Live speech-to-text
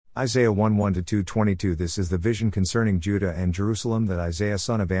Isaiah 1:1-2:22. This is the vision concerning Judah and Jerusalem that Isaiah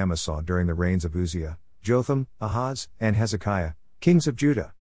son of Amos saw during the reigns of Uzziah, Jotham, Ahaz, and Hezekiah, kings of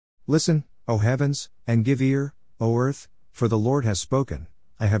Judah. Listen, O heavens, and give ear, O earth, for the Lord has spoken.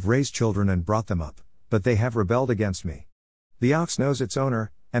 I have raised children and brought them up, but they have rebelled against me. The ox knows its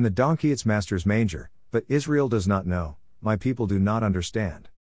owner, and the donkey its master's manger, but Israel does not know, my people do not understand.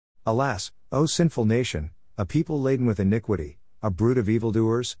 Alas, O sinful nation, a people laden with iniquity, a brood of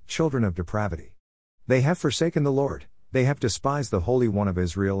evildoers, children of depravity. They have forsaken the Lord, they have despised the Holy One of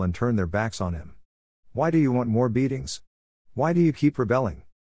Israel and turned their backs on him. Why do you want more beatings? Why do you keep rebelling?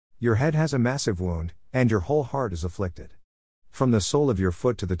 Your head has a massive wound, and your whole heart is afflicted. From the sole of your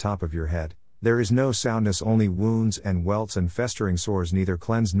foot to the top of your head, there is no soundness, only wounds and welts and festering sores, neither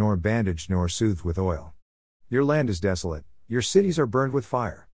cleansed nor bandaged nor soothed with oil. Your land is desolate, your cities are burned with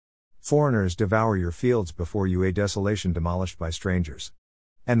fire. Foreigners devour your fields before you, a desolation demolished by strangers.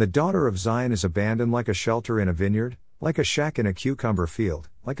 And the daughter of Zion is abandoned like a shelter in a vineyard, like a shack in a cucumber field,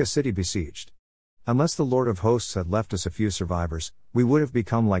 like a city besieged. Unless the Lord of hosts had left us a few survivors, we would have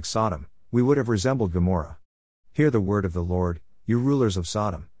become like Sodom, we would have resembled Gomorrah. Hear the word of the Lord, you rulers of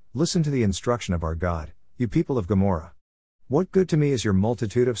Sodom, listen to the instruction of our God, you people of Gomorrah. What good to me is your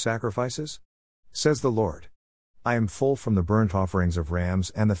multitude of sacrifices? Says the Lord. I am full from the burnt offerings of rams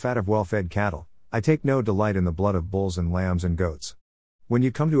and the fat of well-fed cattle, I take no delight in the blood of bulls and lambs and goats. When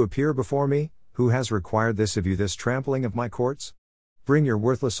you come to appear before me, who has required this of you, this trampling of my courts? Bring your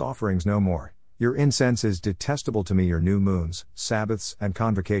worthless offerings no more, your incense is detestable to me, your new moons, Sabbaths, and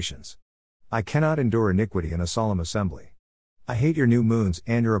convocations. I cannot endure iniquity in a solemn assembly. I hate your new moons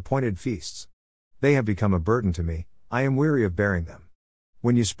and your appointed feasts. They have become a burden to me, I am weary of bearing them.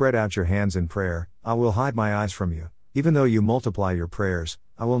 When you spread out your hands in prayer, I will hide my eyes from you, even though you multiply your prayers,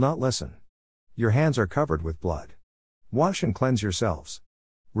 I will not listen. Your hands are covered with blood. Wash and cleanse yourselves.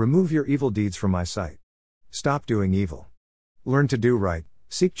 Remove your evil deeds from my sight. Stop doing evil. Learn to do right,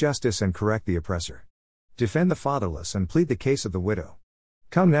 seek justice and correct the oppressor. Defend the fatherless and plead the case of the widow.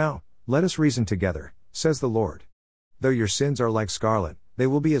 Come now, let us reason together, says the Lord. Though your sins are like scarlet, they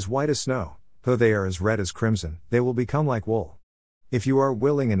will be as white as snow, though they are as red as crimson, they will become like wool. If you are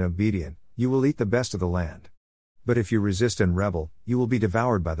willing and obedient, you will eat the best of the land. But if you resist and rebel, you will be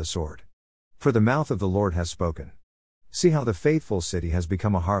devoured by the sword. For the mouth of the Lord has spoken. See how the faithful city has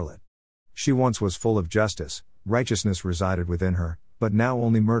become a harlot. She once was full of justice, righteousness resided within her, but now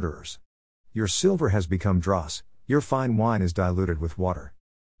only murderers. Your silver has become dross, your fine wine is diluted with water.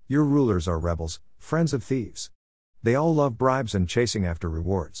 Your rulers are rebels, friends of thieves. They all love bribes and chasing after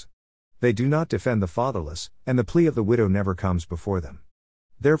rewards. They do not defend the fatherless, and the plea of the widow never comes before them.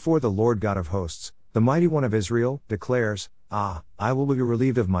 Therefore the Lord God of hosts, the mighty one of Israel, declares, I will be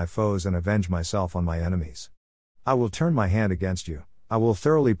relieved of my foes and avenge myself on my enemies. I will turn my hand against you, I will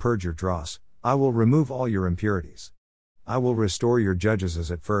thoroughly purge your dross, I will remove all your impurities. I will restore your judges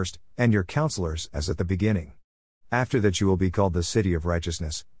as at first, and your counselors as at the beginning. After that you will be called the city of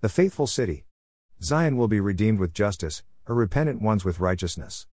righteousness, the faithful city. Zion will be redeemed with justice, her repentant ones with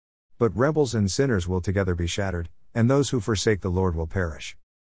righteousness. But rebels and sinners will together be shattered, and those who forsake the Lord will perish.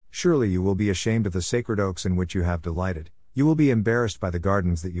 Surely you will be ashamed of the sacred oaks in which you have delighted, you will be embarrassed by the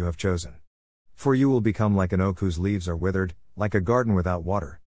gardens that you have chosen. For you will become like an oak whose leaves are withered, like a garden without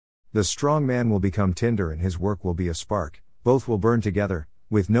water. The strong man will become tinder and his work will be a spark, both will burn together,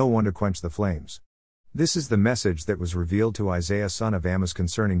 with no one to quench the flames. This is the message that was revealed to Isaiah son of Amos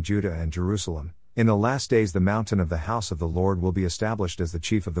concerning Judah and Jerusalem. In the last days the mountain of the house of the Lord will be established as the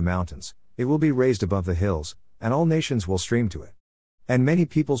chief of the mountains, it will be raised above the hills, and all nations will stream to it. And many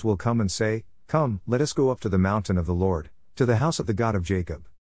peoples will come and say, Come, let us go up to the mountain of the Lord, to the house of the God of Jacob.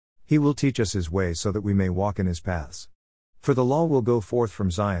 He will teach us his ways so that we may walk in his paths. For the law will go forth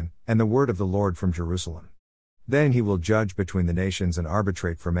from Zion, and the word of the Lord from Jerusalem. Then he will judge between the nations and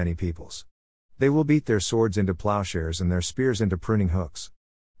arbitrate for many peoples. They will beat their swords into plowshares and their spears into pruning hooks.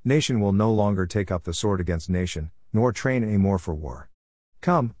 Nation will no longer take up the sword against nation, nor train any more for war.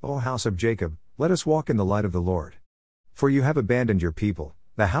 Come, O house of Jacob, let us walk in the light of the Lord. For you have abandoned your people,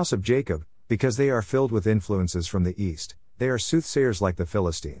 the house of Jacob, because they are filled with influences from the east, they are soothsayers like the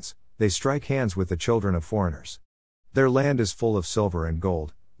Philistines, they strike hands with the children of foreigners. Their land is full of silver and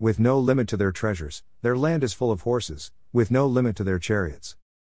gold, with no limit to their treasures, their land is full of horses, with no limit to their chariots.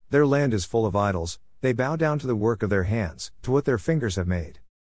 Their land is full of idols, they bow down to the work of their hands, to what their fingers have made.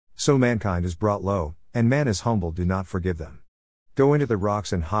 So mankind is brought low, and man is humbled, do not forgive them. Go into the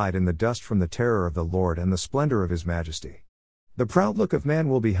rocks and hide in the dust from the terror of the Lord and the splendor of his majesty. The proud look of man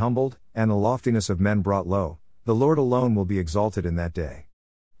will be humbled, and the loftiness of men brought low, the Lord alone will be exalted in that day.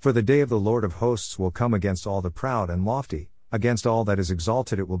 For the day of the Lord of hosts will come against all the proud and lofty, against all that is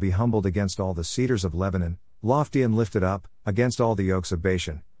exalted it will be humbled, against all the cedars of Lebanon, lofty and lifted up, against all the oaks of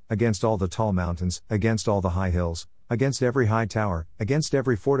Bashan, against all the tall mountains, against all the high hills, against every high tower, against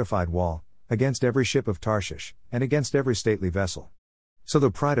every fortified wall, against every ship of Tarshish, and against every stately vessel. So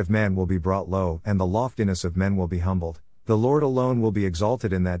the pride of man will be brought low, and the loftiness of men will be humbled. The Lord alone will be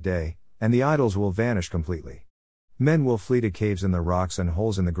exalted in that day, and the idols will vanish completely. Men will flee to caves in the rocks and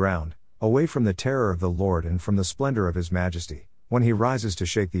holes in the ground, away from the terror of the Lord and from the splendor of his majesty, when he rises to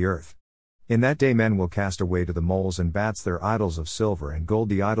shake the earth. In that day men will cast away to the moles and bats their idols of silver and gold,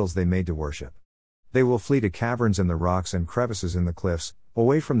 the idols they made to worship. They will flee to caverns in the rocks and crevices in the cliffs,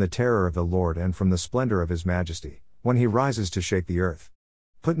 away from the terror of the Lord and from the splendor of his majesty, when he rises to shake the earth.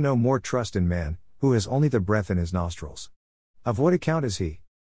 Put no more trust in man, who has only the breath in his nostrils. Of what account is he?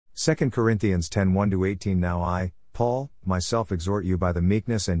 2 Corinthians 10:1-18. Now I, Paul, myself exhort you by the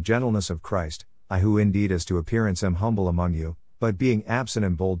meekness and gentleness of Christ, I who indeed as to appearance am humble among you, but being absent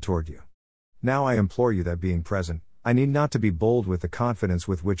am bold toward you. Now I implore you that being present, I need not to be bold with the confidence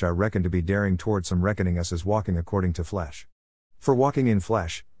with which I reckon to be daring toward some, reckoning us as walking according to flesh. For walking in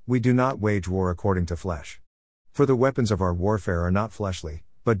flesh, we do not wage war according to flesh. For the weapons of our warfare are not fleshly,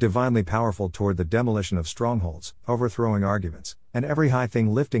 but divinely powerful toward the demolition of strongholds, overthrowing arguments, and every high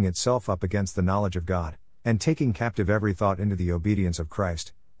thing lifting itself up against the knowledge of God, and taking captive every thought into the obedience of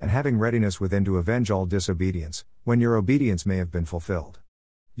Christ, and having readiness within to avenge all disobedience, when your obedience may have been fulfilled.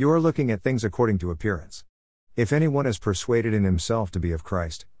 You are looking at things according to appearance. If anyone is persuaded in himself to be of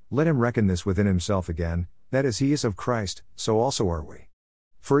Christ, let him reckon this within himself again, that as he is of Christ, so also are we.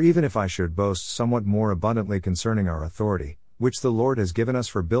 For even if I should boast somewhat more abundantly concerning our authority, which the Lord has given us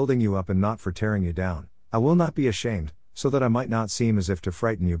for building you up and not for tearing you down, I will not be ashamed, so that I might not seem as if to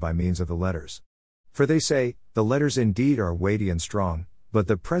frighten you by means of the letters. For they say, the letters indeed are weighty and strong, but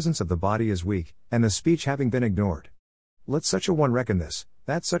the presence of the body is weak, and the speech having been ignored. Let such a one reckon this,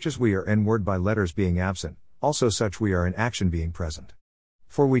 that such as we are in word by letters being absent, also such we are in action being present.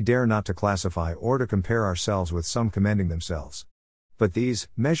 For we dare not to classify or to compare ourselves with some commending themselves. But these,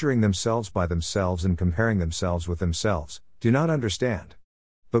 measuring themselves by themselves and comparing themselves with themselves, do not understand.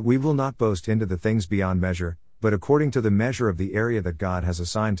 But we will not boast into the things beyond measure, but according to the measure of the area that God has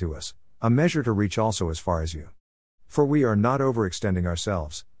assigned to us, a measure to reach also as far as you. For we are not overextending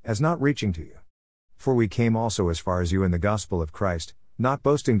ourselves, as not reaching to you. For we came also as far as you in the gospel of Christ, not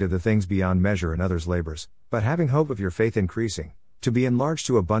boasting to the things beyond measure in others' labors, but having hope of your faith increasing, to be enlarged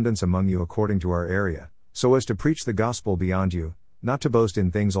to abundance among you according to our area, so as to preach the gospel beyond you, not to boast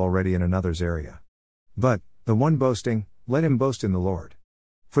in things already in another's area. But, the one boasting, let him boast in the Lord.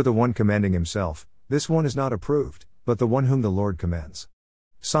 For the one commending himself, this one is not approved, but the one whom the Lord commends.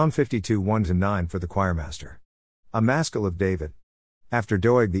 Psalm 52:1-9 for the choirmaster. A maskil of David. After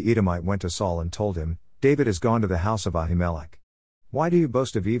Doeg the Edomite went to Saul and told him, David has gone to the house of Ahimelech. Why do you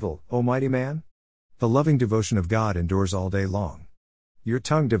boast of evil, O mighty man? The loving devotion of God endures all day long. Your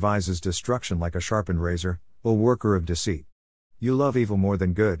tongue devises destruction like a sharpened razor, O worker of deceit. You love evil more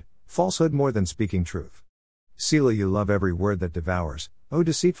than good, falsehood more than speaking truth. Selah, you love every word that devours, O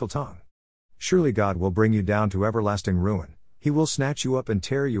deceitful tongue. Surely God will bring you down to everlasting ruin, he will snatch you up and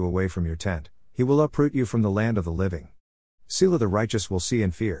tear you away from your tent, he will uproot you from the land of the living. Selah, the righteous will see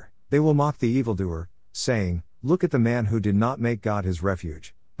and fear, they will mock the evildoer, saying, Look at the man who did not make God his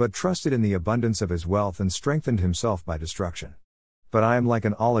refuge, but trusted in the abundance of his wealth and strengthened himself by destruction. But I am like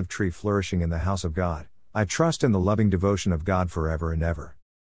an olive tree flourishing in the house of God, I trust in the loving devotion of God forever and ever.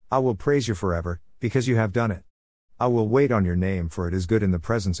 I will praise you forever, because you have done it. I will wait on your name, for it is good in the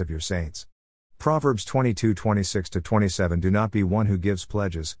presence of your saints. Proverbs 22:26-27. Do not be one who gives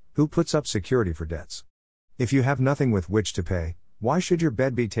pledges, who puts up security for debts. If you have nothing with which to pay, why should your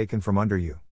bed be taken from under you?